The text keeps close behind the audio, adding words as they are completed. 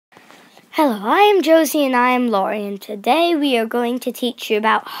Hello, I am Josie and I am Laurie, and today we are going to teach you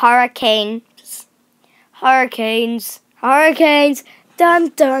about hurricanes. Hurricanes, dun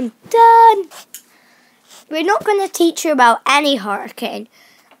dun dun. We're not going to teach you about any hurricane.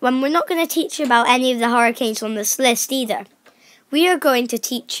 We're not going to teach you about any of the hurricanes on this list either. We are going to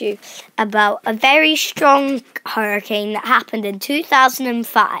teach you about a very strong hurricane that happened in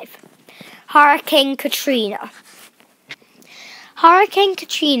 2005. Hurricane Katrina. Hurricane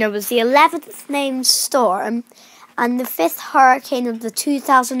Katrina was the 11th named storm and the 5th hurricane of the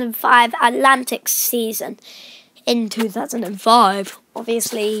 2005 Atlantic season. In 2005,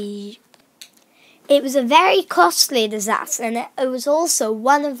 obviously, it was a very costly disaster, and it was also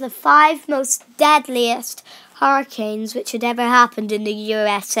one of the 5 most deadliest hurricanes which had ever happened in the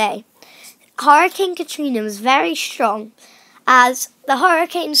USA. Hurricane Katrina was very strong, as the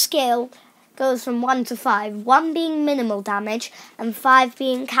hurricane scale goes from 1 to 5, 1 being minimal damage and 5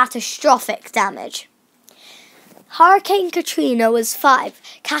 being catastrophic damage. Hurricane Katrina was 5,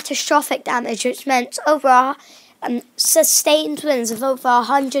 catastrophic damage, which meant sustained winds of over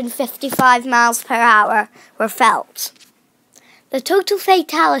 155 miles per hour were felt. The total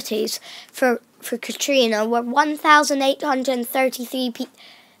fatalities for Katrina were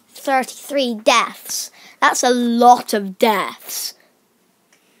 1,833 deaths. That's a lot of deaths.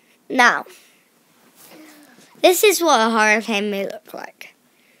 Now, this is what a hurricane may look like.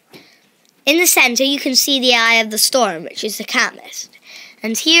 In the center, you can see the eye of the storm, which is the cat mist.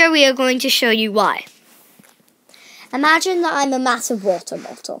 And here we are going to show you why. Imagine that I'm a massive water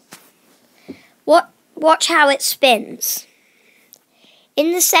bottle. Watch how it spins.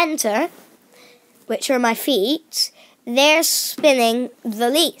 In the center, which are my feet, they're spinning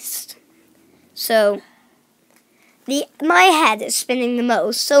the least. So, my head is spinning the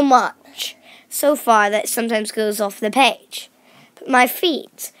most, so far that it sometimes goes off the page. But my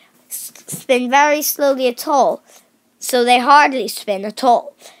feet spin very slowly at all, so they hardly spin at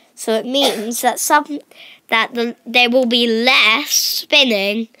all. So it means that there will be less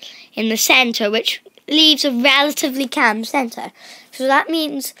spinning in the center, which leaves a relatively calm center. So that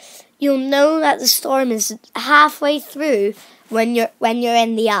means you'll know that the storm is halfway through when you're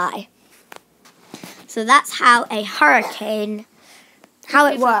in the eye. So that's how a hurricane, how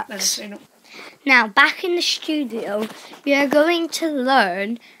it works. Now, back in the studio, we are going to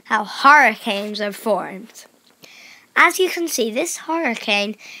learn how hurricanes are formed. As you can see, this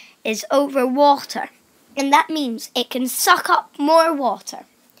hurricane is over water, and that means it can suck up more water.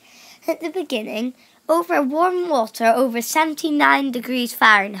 At the beginning, over warm water, over 79 degrees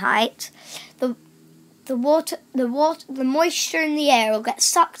Fahrenheit, the moisture in the air will get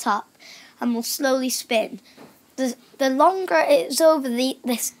sucked up and will slowly spin. The longer it's over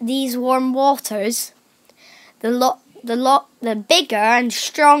these warm waters, the bigger and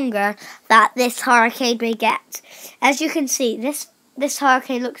stronger that this hurricane may get. As you can see, this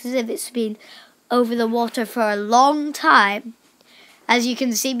hurricane looks as if it's been over the water for a long time. As you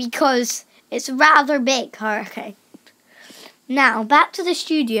can see, because it's a rather big hurricane. Now, back to the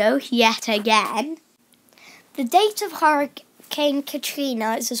studio yet again. The date of Hurricane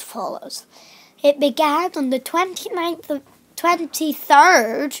Katrina is as follows. It began on the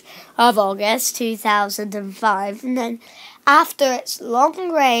 23rd of August 2005, and then after its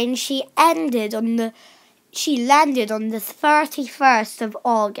long reign, she landed on the 31st of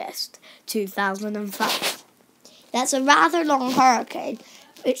August 2005. That's a rather long hurricane,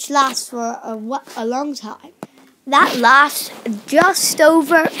 which lasts for a long time. That lasts just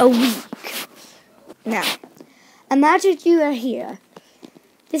over a week. Now, imagine you are here.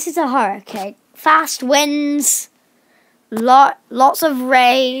 This is a hurricane. Fast winds, lots of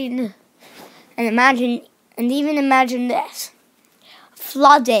rain, and even imagine this.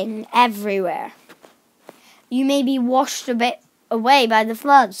 Flooding everywhere. You may be washed a bit away by the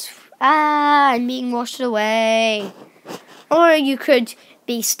floods. I'm being washed away. Or you could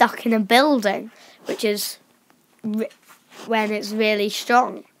be stuck in a building, which is when it's really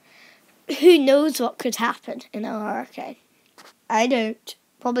strong. Who knows what could happen in a hurricane? I don't.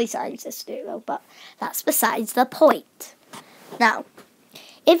 Probably scientists do, though, but that's besides the point. Now,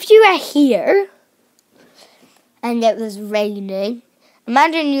 if you are here and it was raining,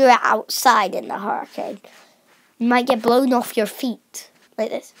 imagine you were outside in the hurricane. You might get blown off your feet, like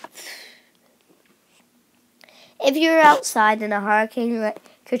this. If you were outside in a hurricane like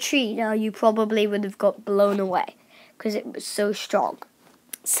Katrina, you probably would have got blown away because it was so strong.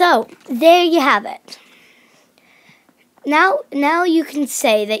 So, there you have it. Now you can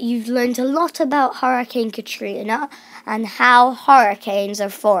say that you've learned a lot about Hurricane Katrina and how hurricanes are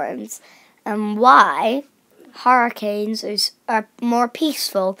formed and why hurricanes are more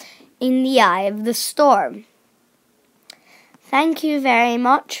peaceful in the eye of the storm. Thank you very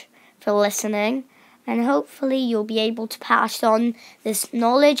much for listening, and hopefully you'll be able to pass on this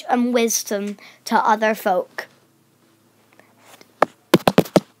knowledge and wisdom to other folk.